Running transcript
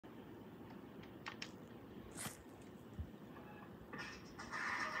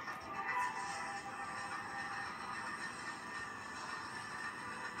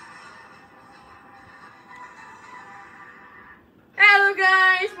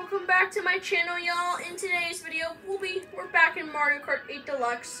welcome back to my channel, y'all. In today's video, we're back in Mario Kart 8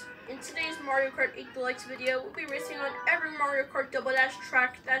 Deluxe. In today's Mario Kart 8 Deluxe video, we'll be racing on every Mario Kart Double Dash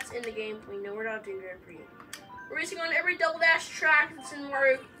track that's in the game. We know we're not doing that for you. We're racing on every Double Dash track that's in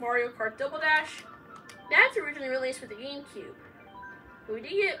Mario Kart Double Dash. That's originally released for the GameCube. But we did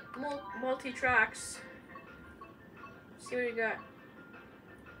get multi-tracks. Let's see what we got.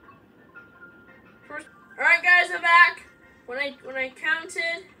 First, alright guys, I'm back. When I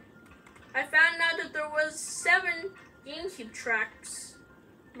counted, I found out that there was 7 GameCube tracks,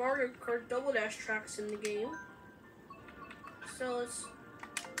 Mario Kart Double Dash tracks in the game. So let's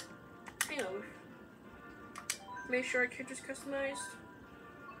hang on. Make sure our character's customized.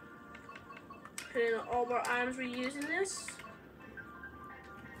 Put in all of our items we use in this.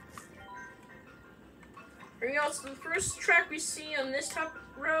 And also, the first track we see on this top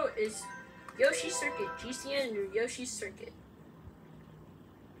row is Yoshi's Circuit, GCN or Yoshi's Circuit.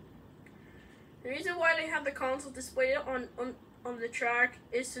 The reason why they have the console displayed on the track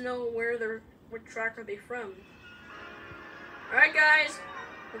is to know what track are they from. Alright guys,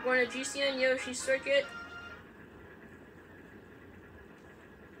 we're going to GCN Yoshi's Circuit.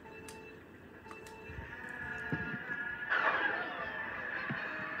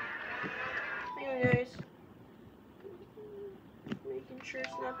 Hang on guys. Making sure it's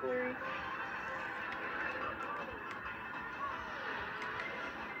not blurry.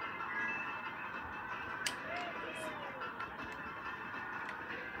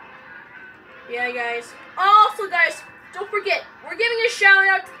 Yeah, guys. Also, guys, don't forget, we're giving a shout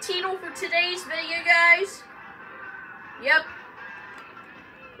out to Tito for today's video, guys. Yep.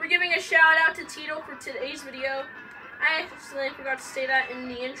 We're giving a shout out to Tito for today's video. I accidentally forgot to say that in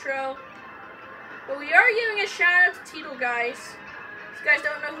the intro. But we are giving a shout out to Tito, guys. If you guys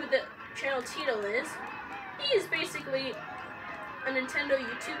don't know who the channel Tito is, he is basically a Nintendo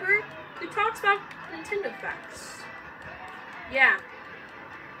YouTuber who talks about Nintendo facts. Yeah.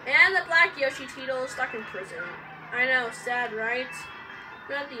 And the Black Yoshi Tito is stuck in prison. I know, sad, right?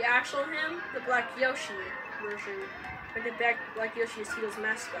 Not the actual him, the Black Yoshi version. Like the Black Yoshi is Tito's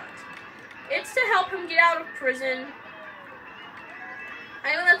mascot. It's to help him get out of prison.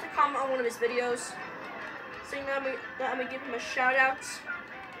 I know that's a comment on one of his videos, saying that I'm gonna give him a shout out.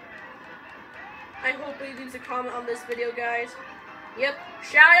 I hope he leaves a comment on this video, guys. Yep,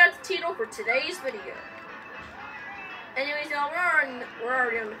 shout out to Tito for today's video. Anyways, y'all, we're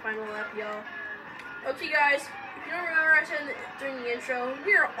already on the final lap, y'all. Okay, guys, if you don't remember, I said during the intro,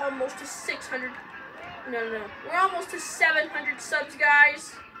 we are almost to 600. No. We're almost to 700 subs,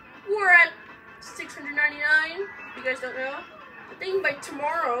 guys. We're at 699. If you guys don't know, I think by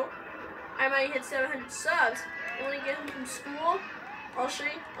tomorrow I might hit 700 subs. And when I get home from school, I'll show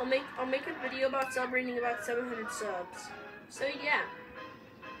you. I'll make a video about celebrating about 700 subs. So yeah.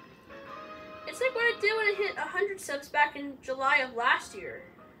 It's like what I did when I hit 100 subs back in July of last year.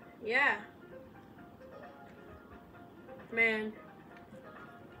 Yeah. Man.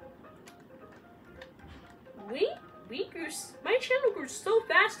 We grew, my channel grew so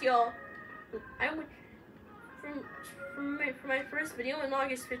fast, y'all. I went from my first video on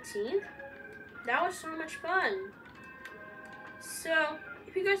August 15th. That was so much fun. So,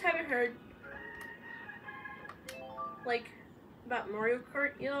 if you guys haven't heard, like, about Mario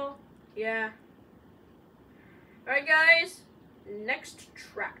Kart, y'all, yeah. Alright guys, next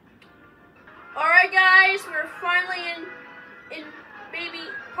track. Alright guys, we're finally in Baby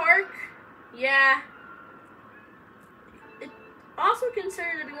Park. Yeah. It's also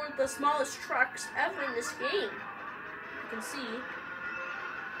considered to be one of the smallest trucks ever in this game. You can see.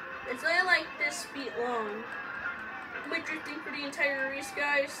 It's only like this feet long. I'll be drifting for the entire race,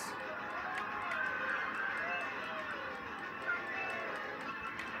 guys.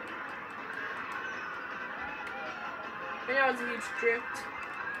 And that was a huge drift.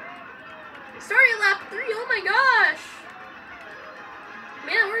 Starting lap 3, oh my gosh!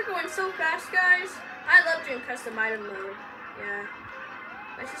 Man, we're going so fast, guys. I love doing custom item mode. Yeah.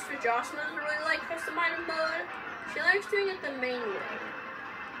 My sister Jocelyn doesn't really like custom item mode. She likes doing it the main way.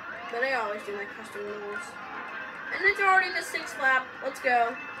 But I always do my custom rules. And it's already the 6th lap. Let's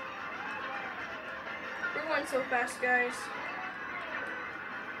go. We're going so fast, guys.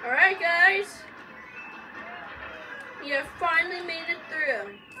 Alright, guys. You finally made it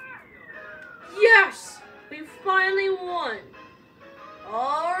through. Yes! We finally won.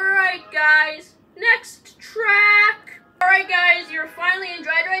 Alright, guys. Next track. Alright, guys. You're finally in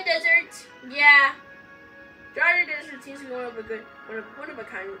Dry Desert. Yeah. Dry Desert seems to be one of a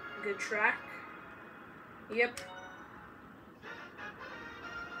kind of good track. Yep.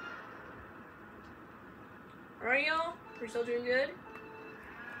 Alright, y'all. We're still doing good.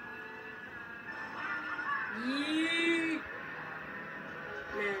 Yeet.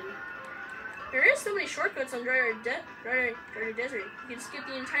 Man. There is so many shortcuts on Dry Desert. You can skip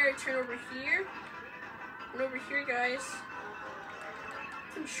the entire turn over here. And over here, guys.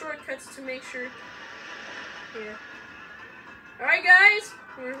 Some shortcuts to make sure. Yeah. Alright, guys.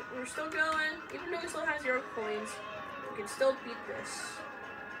 We're still going. Even though we still have 0 coins, we can still beat this.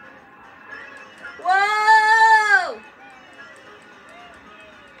 Whoa!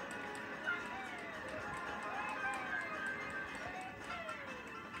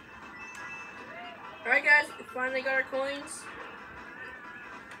 Alright, guys. We finally got our coins.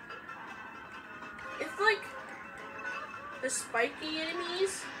 If, like, the spiky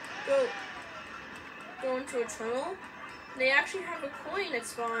enemies go into a tunnel, they actually have a coin that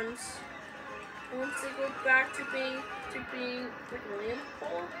spawns. And once they go back to being like a lamp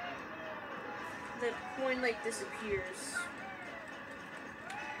pole, the coin like disappears.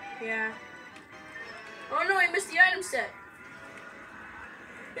 Yeah. Oh no, I missed the item set.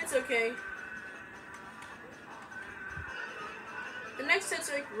 It's okay. The next set's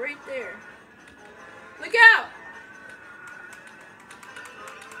like right there. Look out!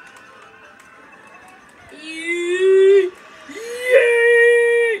 Yee!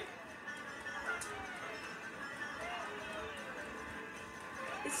 Yee!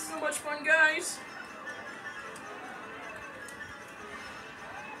 This is so much fun, guys.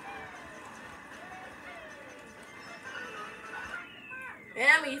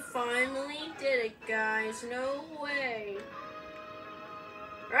 And we finally did it, guys. No way.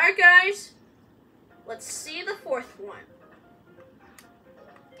 Alright, guys. Let's see the 4th one.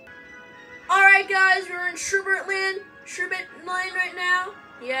 Alright, guys, we're in Sherbet Land right now.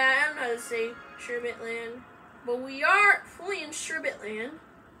 Yeah, I don't know how to say Sherbet Land, but we are fully in Sherbet Land.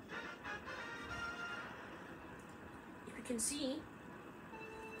 If you can see.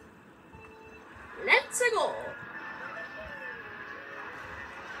 Let's go.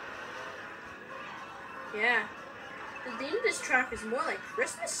 Yeah. The theme of this track is more like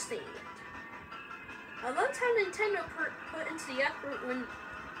Christmas themed. I loved how Nintendo put into the effort when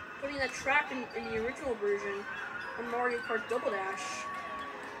putting that track in the original version of MarioKart Double Dash.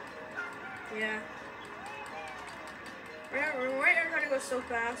 Yeah. We're trying to go so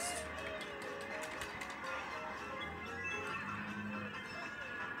fast.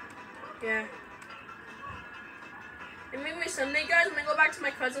 Yeah. And maybe someday, guys, when I go back to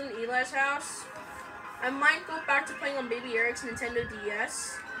my cousin Eli's house, I might go back to playing on Baby Eric's Nintendo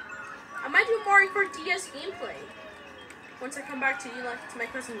DS. I might do Mario Kart DS gameplay once I come back to one of my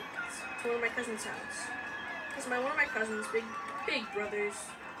cousin's house. Because one of my cousins, big brothers,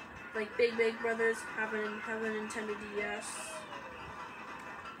 like big brothers, have a Nintendo DS.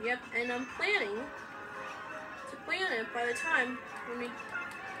 Yep, and I'm planning to play on it by the time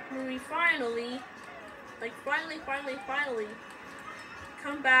when we finally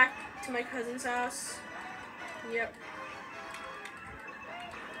come back to my cousin's house. Yep.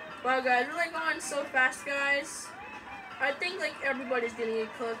 Wow, guys, we're like going so fast, guys. I think like everybody's getting it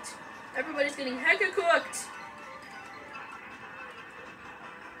cooked. Everybody's getting hecka cooked.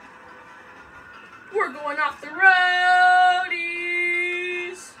 We're going off the roadies.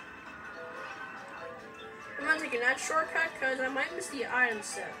 I'm not taking that shortcut because I might miss the item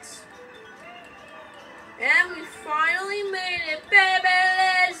sets. And we finally made it, baby.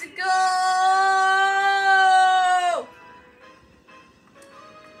 Let's go.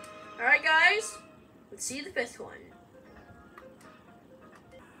 Alright, guys. Let's see the 5th one.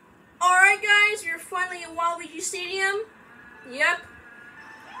 Alright, guys. We're finally in Waluigi Stadium. Yep.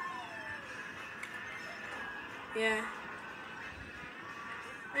 Yeah.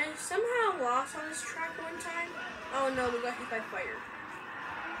 I somehow lost on this track one time. Oh no, we got hit by fire.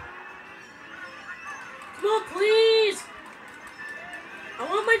 Come on, please! I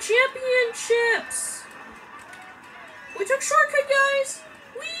want my championships! We took shortcut, guys!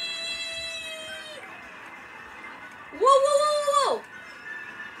 Whee! Whoa, whoa, whoa, whoa!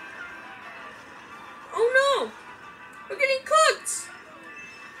 Oh no! We're getting cooked!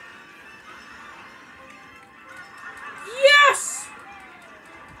 Yes!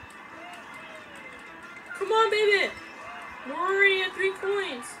 Come on, baby! We're already at 3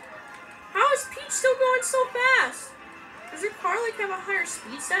 coins. How is Peach still going so fast? Does her car like have a higher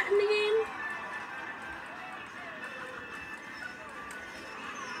speed set in the game?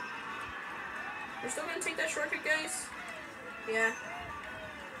 We're still gonna take that shortcut, guys? Yeah.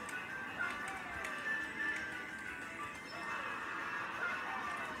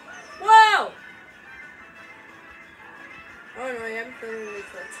 Whoa! Oh no, I haven't been really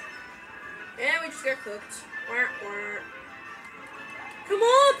cooked. And we just got cooked. Wah, wah. Come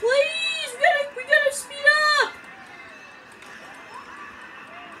on, please! We gotta speed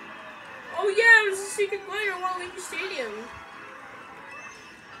glider at Waluigi Stadium.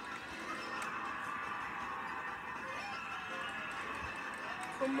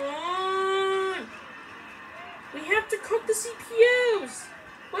 Come on! We have to cook the CPUs!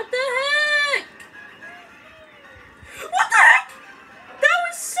 What the heck? What the heck? That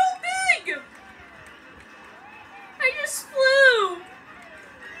was so big! I just flew!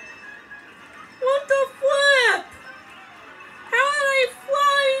 What the flip? How did I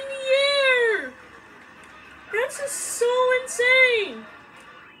fly in the air? That's just so insane!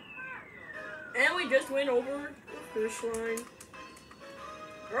 And we just went over the finish line.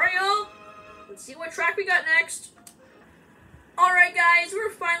 Alright, y'all. Let's see what track we got next. Alright, guys. We're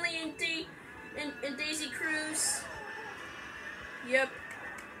finally in Daisy Cruise. Yep.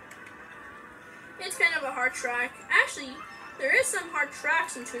 It's kind of a hard track. Actually, there is some hard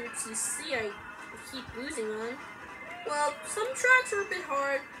tracks in 200cc I keep losing on. Well, some tracks are a bit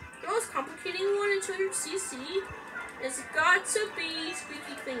hard. The most complicating one in 200cc is got to be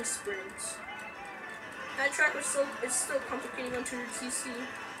Squeaky Clean Sprint. That track is still complicating on 200cc.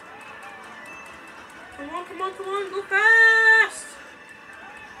 Come on, come on, come on, go fast!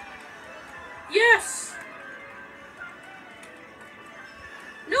 Yes!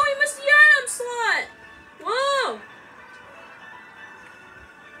 No, he missed the item slot! Whoa!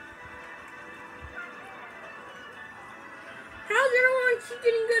 How does everyone keep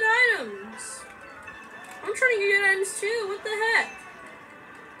getting good items? I'm trying to get good items too, what the heck?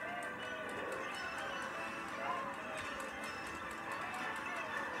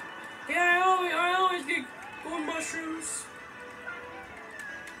 Yeah, I always get gold mushrooms.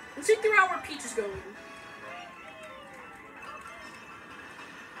 Let's see the route where Peach is going.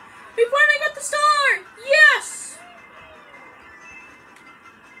 We finally got the star! Yes!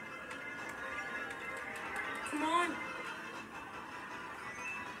 Come on.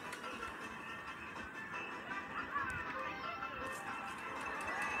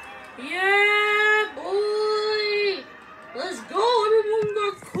 Yeah, boy! Let's go! Everyone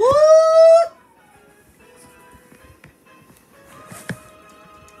got cool!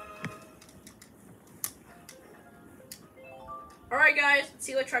 Alright guys, let's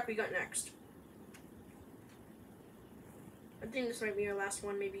see what track we got next. I think this might be our last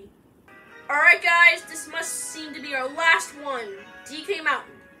one, maybe. Alright guys, this must seem to be our last one. DK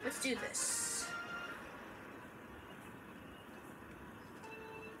Mountain. Let's do this.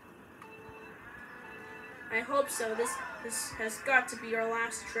 I hope so. This has got to be our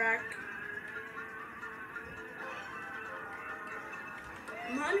last track.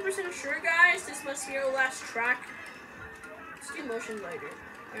 I'm 100% sure, guys, this must be our last track. Let's do motion glider.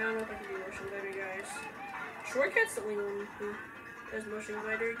 I don't know if I can do motion glider, guys. Shortcat's the only one who does motion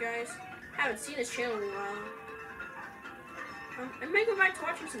glider, guys. Haven't seen his channel in a while. I might go back to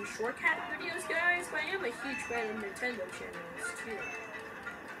watching some Shortcat videos, guys, but I am a huge fan of Nintendo channels, too.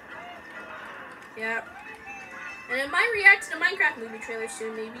 Yep. And I might react to the Minecraft movie trailer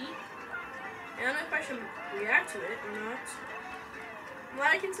soon, maybe. I don't know if I should react to it or not.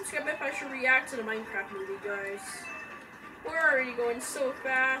 Like and subscribe if I should react to the Minecraft movie, guys. We're already going so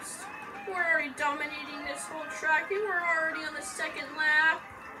fast. We're already dominating this whole track, and we're already on the second lap.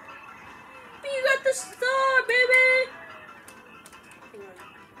 And you got the star, baby! Hang on.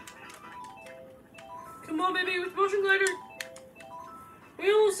 Come on, baby, with motion glider.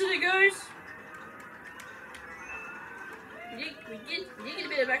 We almost did it, guys. We did get a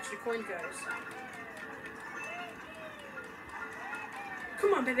bit of extra coin, guys.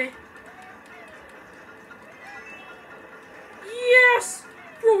 Come on, baby. Yes!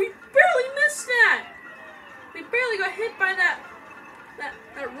 Bro, we barely missed that! We barely got hit by that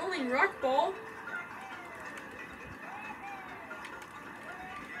rolling rock ball.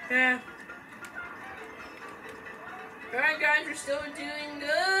 Yeah. Alright, guys, we're still doing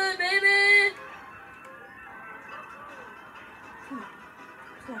good, baby!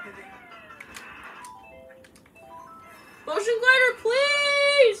 Come on, baby. Motion glider,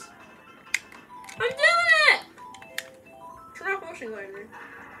 please! I'm doing it! Turn off motion glider.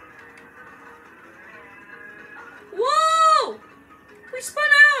 Whoa! We spun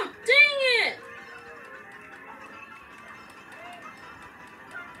out! Dang it!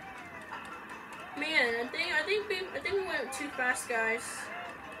 Man, I think we went too fast, guys.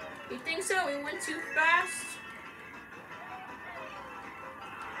 You think so? We went too fast?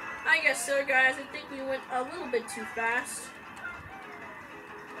 I guess so, guys. I think we went a little bit too fast.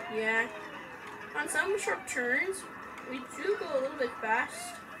 Yeah. On some sharp turns, we do go a little bit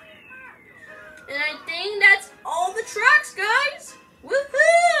fast. And I think that's all the tracks, guys!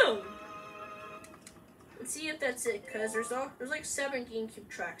 Woohoo! Let's see if that's that's it, because there's like 7 GameCube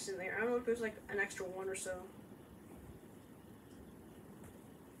tracks in there. I don't know if there's like an extra one or so.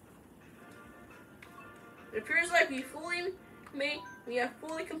 It appears like we have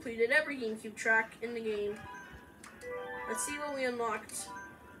fully completed every GameCube track in the game. Let's see what we unlocked.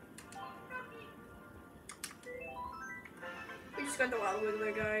 We just got the Wild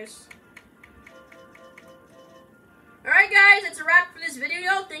Wiggler, guys. Alright guys, that's a wrap for this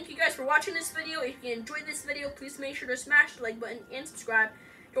video. Thank you guys for watching this video. If you enjoyed this video, please make sure to smash the like button and subscribe.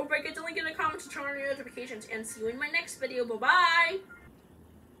 Don't forget to link in the comments to turn on your notifications, and see you in my next video. Bye-bye!